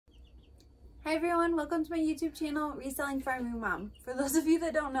Hi everyone, welcome to my YouTube channel, Reselling Farming Mom. For those of you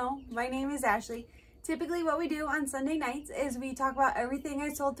that don't know, my name is Ashley. Typically what we do on Sunday nights is we talk about everything I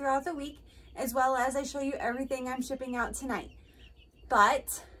sold throughout the week, as well as I show you everything I'm shipping out tonight.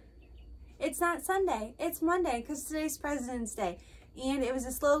 But it's not Sunday, it's Monday because today's President's Day. And it was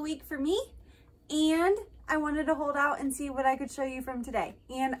a slow week for me, and I wanted to hold out and see what I could show you from today.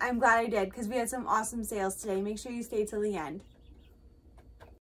 And I'm glad I did because we had some awesome sales today. Make sure you stay till the end.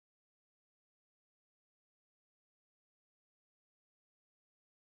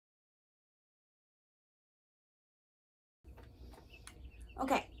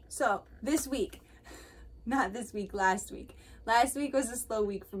 Okay, so this week, not this week, last week. Last week was a slow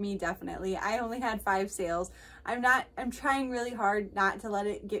week for me, definitely. I only had 5 sales. I'm trying really hard not to let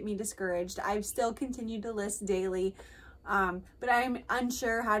it get me discouraged. I've still continued to list daily, but I'm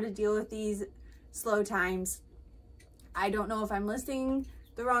unsure how to deal with these slow times. I don't know if I'm listing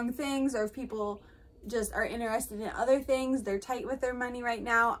the wrong things or if people just are interested in other things. They're tight with their money right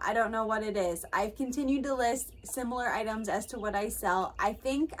now. I don't know what it is. I've continued to list similar items as to what I sell. I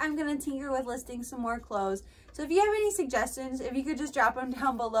think I'm gonna tinker with listing some more clothes. So if you have any suggestions, if you could just drop them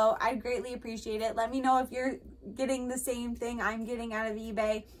down below, I'd greatly appreciate it. Let me know if you're getting the same thing I'm getting out of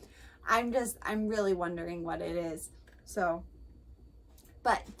eBay. I'm really wondering what it is.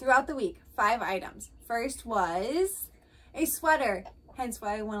 But throughout the week, 5 items. First was a sweater, hence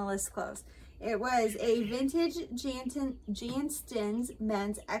why I want to list clothes. It was a vintage Janstens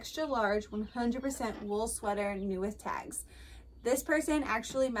men's extra large 100% wool sweater, new with tags. This person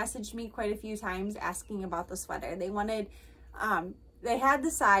actually messaged me quite a few times asking about the sweater. They wanted, they had the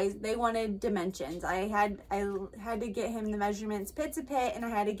size, they wanted dimensions. I had to get him the measurements pit to pit, and I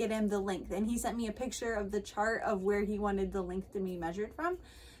had to get him the length. And he sent me a picture of the chart of where he wanted the length to be measured from.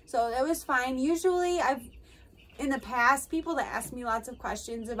 So that was fine. Usually in the past, people that ask me lots of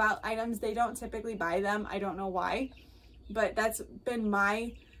questions about items, they don't typically buy them. I don't know why, but that's been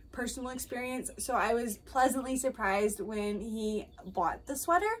my personal experience. So I was pleasantly surprised when he bought the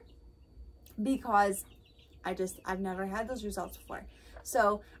sweater because I've never had those results before.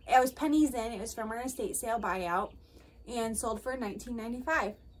 So I was pennies in. It was from our estate sale buyout and sold for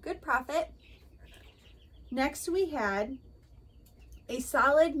 $19.95. Good profit. Next we had a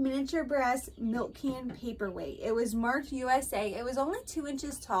solid miniature brass milk can paperweight. It was marked USA. It was only 2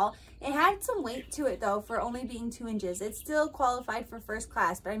 inches tall. It had some weight to it though for only being 2 inches. It still qualified for first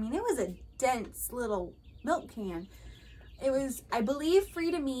class, but I mean, it was a dense little milk can. It was, I believe, free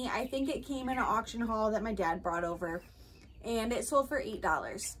to me. I think it came in an auction haul that my dad brought over, and it sold for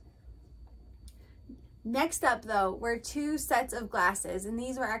 $8. Next up though were 2 sets of glasses, and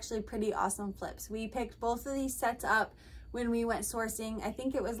these were actually pretty awesome flips. We picked both of these sets up when we went sourcing. I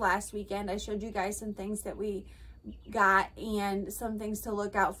think it was last weekend. I showed you guys some things that we got and some things to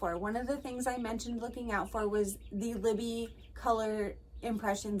look out for. One of the things I mentioned looking out for was the Libby Color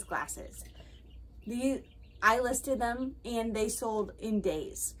Impressions glasses. I listed them and they sold in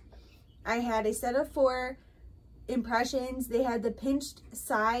days. I had a set of 4 impressions. They had the pinched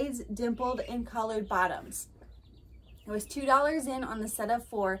sides, dimpled, and colored bottoms. It was $2 in on the set of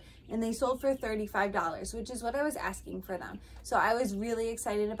 4, and they sold for $35, which is what I was asking for them. So I was really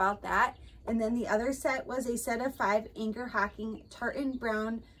excited about that. And then the other set was a set of 5 Anchor Hocking tartan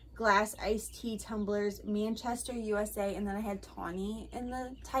brown glass iced tea tumblers, Manchester, USA, and then I had Tawny in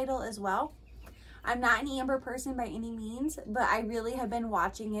the title as well. I'm not an amber person by any means, but I really have been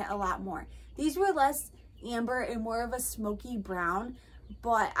watching it a lot more. These were less amber and more of a smoky brown,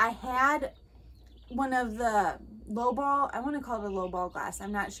 but I had one of the lowball, I want to call it a lowball glass.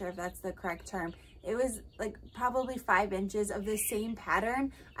 I'm not sure if that's the correct term. It was like probably 5 inches of the same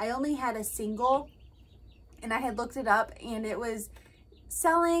pattern. I only had a single, and I had looked it up, and it was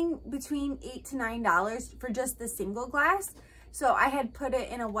selling between $8 to $9 for just the single glass. So I had put it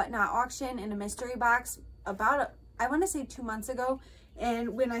in a whatnot auction in a mystery box about, I want to say 2 months ago. And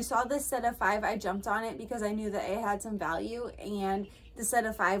when I saw this set of 5, I jumped on it because I knew that it had some value, and the set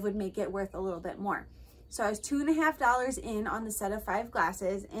of 5 would make it worth a little bit more. So I was $2.50 in on the set of 5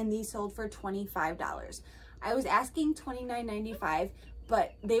 glasses, and these sold for $25. I was asking $29.95,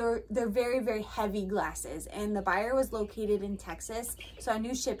 but they're very, very heavy glasses, and the buyer was located in Texas, so I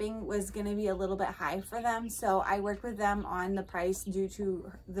knew shipping was going to be a little bit high for them. So I worked with them on the price due to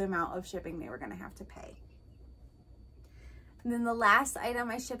the amount of shipping they were going to have to pay. And then the last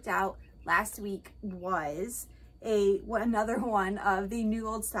item I shipped out last week was another one of the new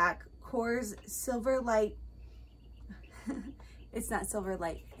old stock Coors Silver Light. It's not Silver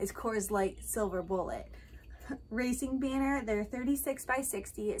Light, it's Coors Light Silver Bullet racing banner. They're 36 by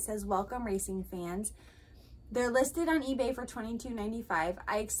 60. It says welcome racing fans. They're listed on eBay for $22.95.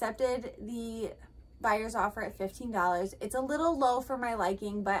 I accepted the buyer's offer at $15. It's a little low for my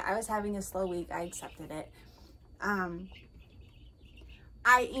liking, but I was having a slow week. I accepted it.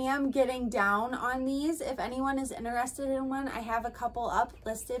 I am getting down on these. If anyone is interested in one, I have a couple up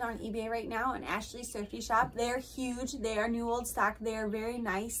listed on eBay right now in Ashley's Thrifty Shop. They're huge. They are new old stock. They are very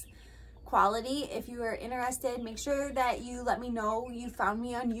nice quality. If you are interested, make sure that you let me know you found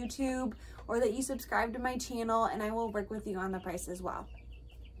me on YouTube or that you subscribe to my channel, and I will work with you on the price as well.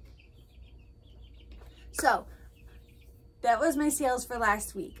 So that was my sales for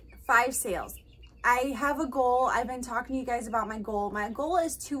last week. 5 sales. I have a goal. I've been talking to you guys about my goal. My goal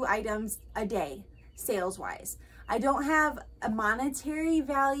is 2 items a day, sales-wise. I don't have a monetary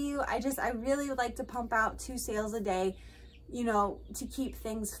value. I really would like to pump out 2 sales a day, you know, to keep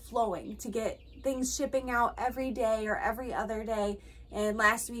things flowing, to get things shipping out every day or every other day. And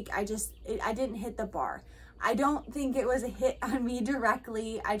last week, I didn't hit the bar. I don't think it was a hit on me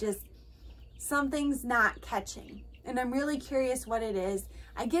directly. Something's not catching. And I'm really curious what it is.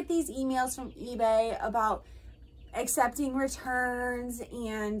 I get these emails from eBay about accepting returns,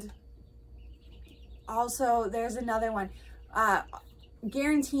 and also there's another one,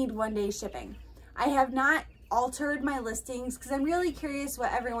 guaranteed 1-day shipping. I have not altered my listings because I'm really curious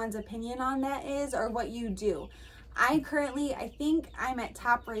what everyone's opinion on that is, or what you do. I think I'm at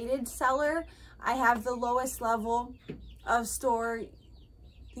top rated seller. I have the lowest level of store,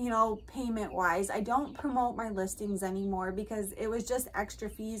 you know, payment wise. I don't promote my listings anymore because it was just extra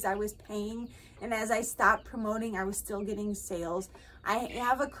fees I was paying, and as I stopped promoting, I was still getting sales. I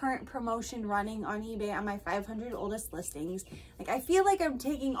have a current promotion running on eBay on my 500 oldest listings. Like, I feel like I'm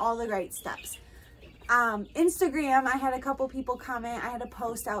taking all the right steps. Instagram, I had a couple people comment. I had a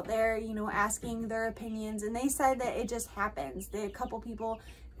post out there, you know, asking their opinions, and they said that it just happens. A couple people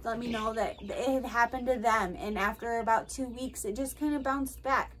let me know that it had happened to them, and after about 2 weeks, it just kind of bounced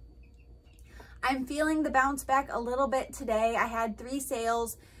back. I'm feeling the bounce back a little bit today. I had 3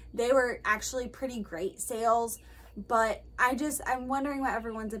 sales. They were actually pretty great sales, but I'm wondering what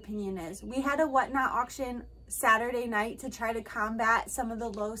everyone's opinion is. We had a Whatnot auction Saturday night to try to combat some of the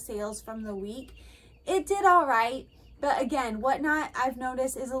low sales from the week. It did all right, but again, Whatnot, I've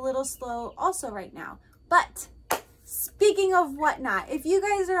noticed, is a little slow also right now. But speaking of Whatnot, if you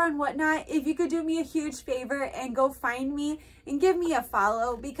guys are on Whatnot, if you could do me a huge favor and go find me and give me a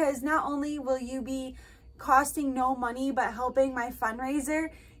follow, because not only will you be costing no money but helping my fundraiser,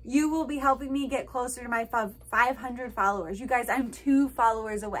 you will be helping me get closer to my 500 followers. You guys, I'm 2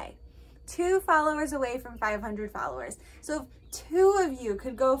 followers away. 2 followers away from 500 followers. So if 2 of you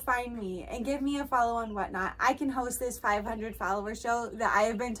could go find me and give me a follow on Whatnot, I can host this 500 follower show that I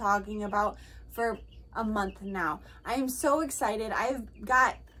have been talking about for a month now. I am so excited. I've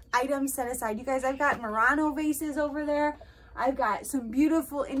got items set aside. You guys, I've got Murano vases over there. I've got some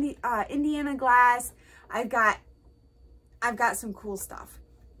beautiful Indiana glass. I've got some cool stuff.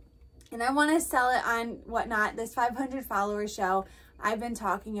 And I want to sell it on Whatnot, this 500 follower show I've been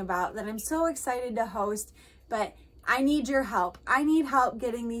talking about that I'm so excited to host, but I need your help. I need help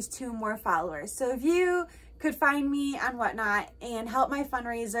getting these 2 more followers. So if you could find me on Whatnot and help my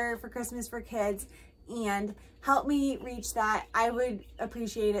fundraiser for Christmas for Kids and help me reach that, I would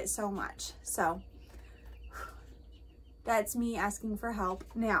appreciate it so much. So that's me asking for help.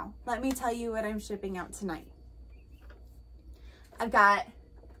 Now, let me tell you what I'm shipping out tonight. I've got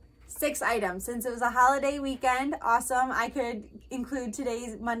 6 items. Since it was a holiday weekend, awesome, I could include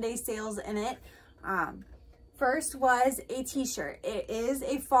today's Monday sales in it. First was a t-shirt. It is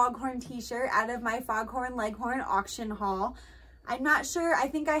a Foghorn t-shirt out of my Foghorn Leghorn auction haul. I'm not sure, I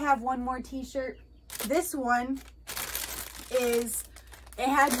think I have one more t-shirt. This one it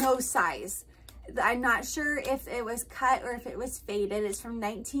had no size. I'm not sure if it was cut or if it was faded. It's from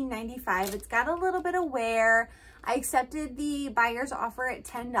 1995. It's got a little bit of wear. I accepted the buyer's offer at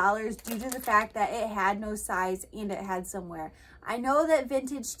 $10 due to the fact that it had no size and it had some wear. I know that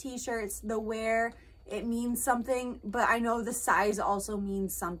vintage t-shirts, the wear, it means something, but I know the size also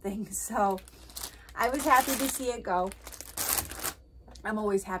means something. So I was happy to see it go. I'm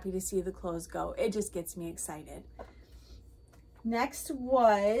always happy to see the clothes go. It just gets me excited. Next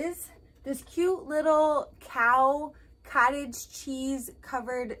was this cute little cow cottage cheese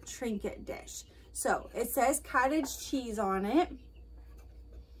covered trinket dish. So it says cottage cheese on it.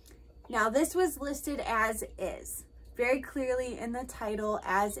 Now this was listed as is. Very clearly in the title,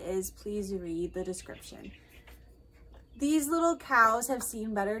 as is, please read the description. These little cows have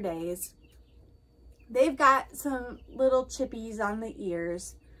seen better days. They've got some little chippies on the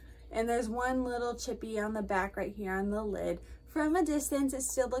ears, and there's one little chippy on the back right here on the lid. from a distance, it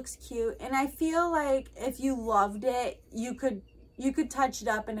still looks cute. And I feel like if you loved it, you could touch it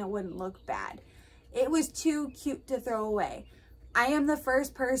up and it wouldn't look bad. It was too cute to throw away. I am the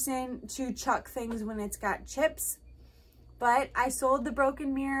first person to chuck things when it's got chips, but I sold the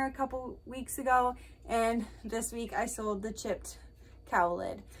broken mirror a couple weeks ago, and this week I sold the chipped cowl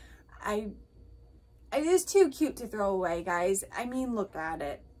lid. It is too cute to throw away, guys. I mean, look at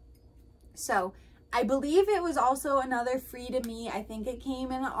it. So I believe it was also another free to me. I think it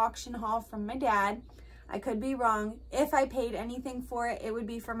came in an auction haul from my dad. I could be wrong. If I paid anything for it, it would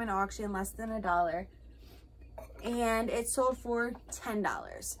be from an auction, less than $1. And it sold for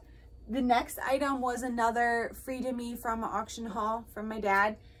 $10. The next item was another free to me from an auction haul from my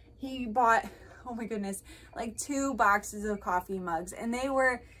dad. He bought, oh my goodness, like 2 boxes of coffee mugs, and they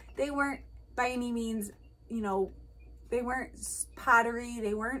weren't by any means, you know, they weren't pottery,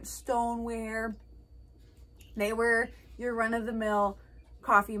 they weren't stoneware. They were your run-of-the-mill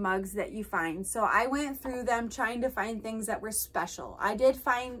coffee mugs that you find. So I went through them trying to find things that were special. I did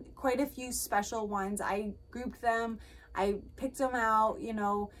find quite a few special ones. I grouped them, I picked them out, you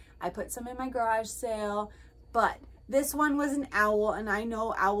know, I put some in my garage sale, but this one was an owl, and I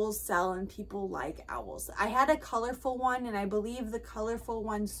know owls sell and people like owls. I had a colorful one, and I believe the colorful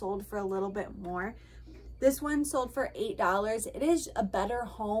one sold for a little bit more. This one sold for $8. It is a Better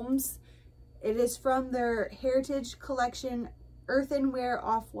Homes. It is from their Heritage Collection Earthenware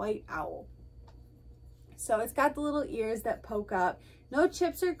Off-White Owl. So it's got the little ears that poke up. No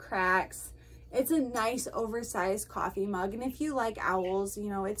chips or cracks. It's a nice oversized coffee mug. And if you like owls, you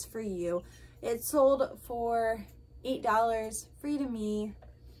know, it's for you. It sold for $8, free to me.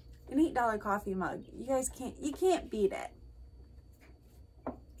 An $8 coffee mug. You guys can't beat it.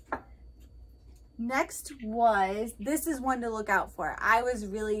 Next was, this is one to look out for. I was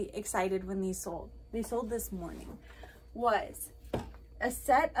really excited when these sold. They sold this morning. Was a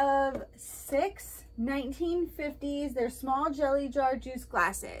set of 6 1950s. They're small jelly jar juice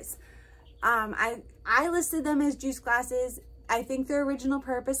glasses. I listed them as juice glasses. I think their original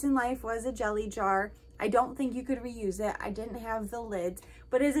purpose in life was a jelly jar. I don't think you could reuse it. I didn't have the lids,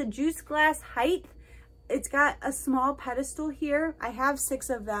 but as a juice glass height, it's got a small pedestal here. I have 6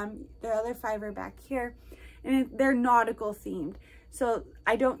 of them. The other 5 are back here, and they're nautical themed. So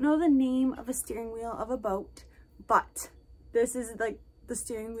I don't know the name of a steering wheel of a boat, but this is like the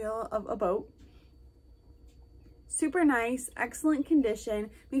steering wheel of a boat. Super nice, excellent condition.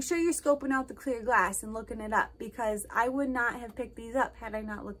 Make sure you're scoping out the clear glass and looking it up, because I would not have picked these up had I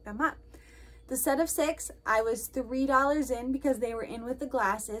not looked them up. The set of 6, I was $3 in because they were in with the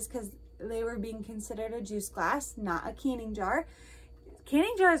glasses, because they were being considered a juice glass, not a canning jar.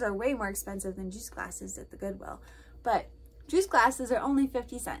 Canning jars are way more expensive than juice glasses at the Goodwill, but juice glasses are only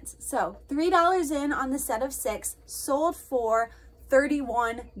 50 cents. So $3 in on the set of 6, sold for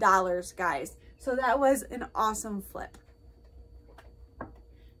 $31, guys. So that was an awesome flip.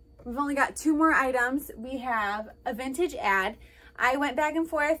 We've only got 2 more items. We have a vintage ad. I went back and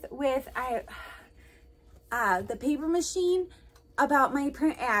forth with the paper machine about my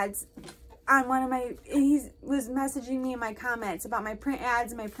print ads on one of my, he was messaging me in my comments about my print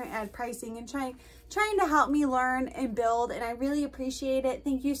ads and my print ad pricing, and trying to help me learn and build, and I really appreciate it.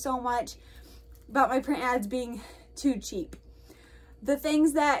 Thank you so much about my print ads being too cheap. The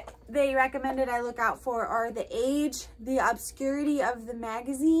things that they recommended I look out for are the age, the obscurity of the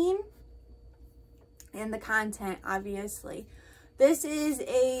magazine, and the content, obviously. This is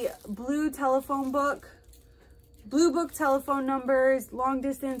a blue telephone book, blue book telephone numbers, long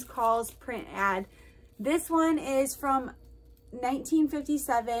distance calls, print ad. This one is from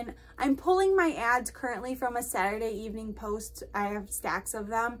 1957. I'm pulling my ads currently from a Saturday Evening Post. I have stacks of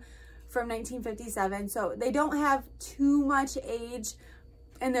them from 1957, so they don't have too much age,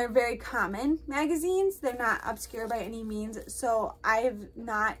 and they're very common magazines. They're not obscure by any means, so I have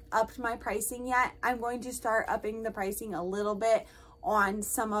not upped my pricing yet. I'm going to start upping the pricing a little bit on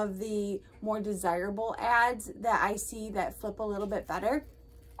some of the more desirable ads that I see that flip a little bit better.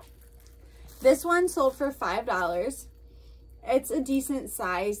 This one sold for $5. It's a decent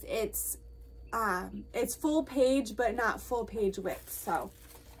size. It's full page, but not full page width, so.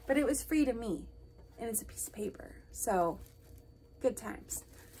 But it was free to me, and it's a piece of paper, so good times.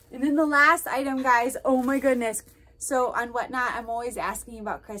 And then the last item, guys, oh my goodness. So on Whatnot, I'm always asking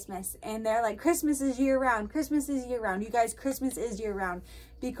about Christmas, and they're like, Christmas is year round, Christmas is year round. You guys, Christmas is year round,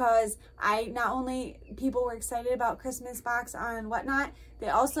 because not only people were excited about Christmas box on Whatnot,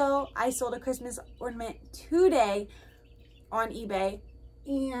 I sold a Christmas ornament today on eBay,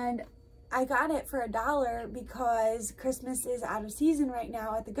 and I got it for $1 because Christmas is out of season right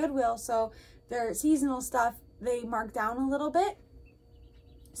now at the Goodwill, so their seasonal stuff they mark down a little bit.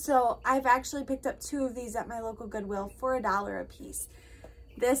 So I've actually picked up 2 of these at my local Goodwill for $1 a piece.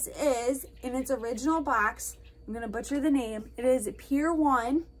 This is in its original box. I'm going to butcher the name. It is Pier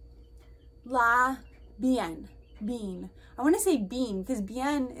 1 La Bien. Bean. I want to say bean because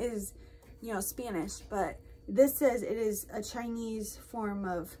bien is, you know, Spanish, but this says it is a Chinese form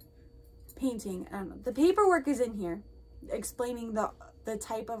of painting. I don't know. The paperwork is in here explaining the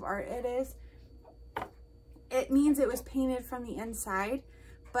type of art it is. It means it was painted from the inside,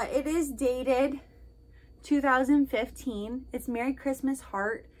 but it is dated 2015. It's Merry Christmas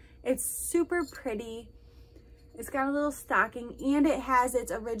Heart. It's super pretty. It's got a little stocking and it has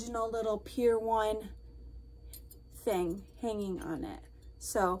its original little Pier 1 thing hanging on it.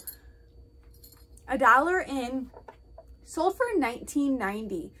 So $1 in, sold for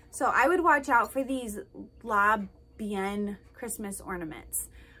 $19.90. So I would watch out for these La Bien Christmas ornaments.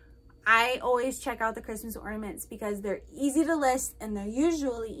 I always check out the Christmas ornaments because they're easy to list and they're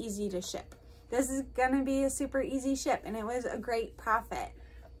usually easy to ship. This is gonna be a super easy ship and it was a great profit.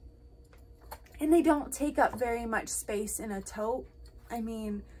 And they don't take up very much space in a tote. I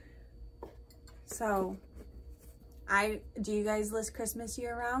mean, so do you guys list Christmas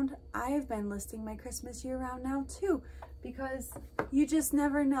year-round? I've been listing my Christmas year-round now too, because you just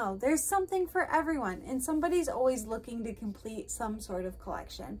never know. There's something for everyone, and somebody's always looking to complete some sort of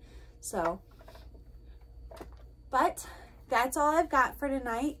collection. So, but that's all I've got for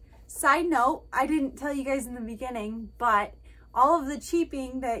tonight. Side note, I didn't tell you guys in the beginning, but all of the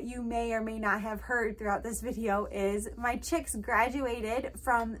cheeping that you may or may not have heard throughout this video is my chicks graduated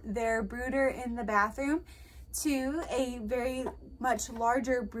from their brooder in the bathroom to a very much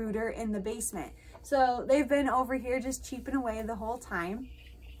larger brooder in the basement. So they've been over here just cheeping away the whole time.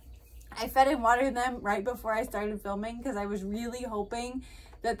 I fed and watered them right before I started filming because I was really hoping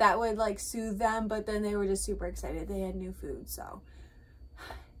that that would like soothe them, but then they were just super excited. They had new food, so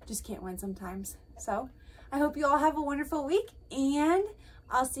just can't win sometimes. So I hope you all have a wonderful week and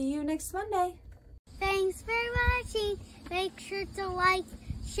I'll see you next Monday. Thanks for watching. Make sure to like,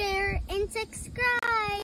 share, and subscribe.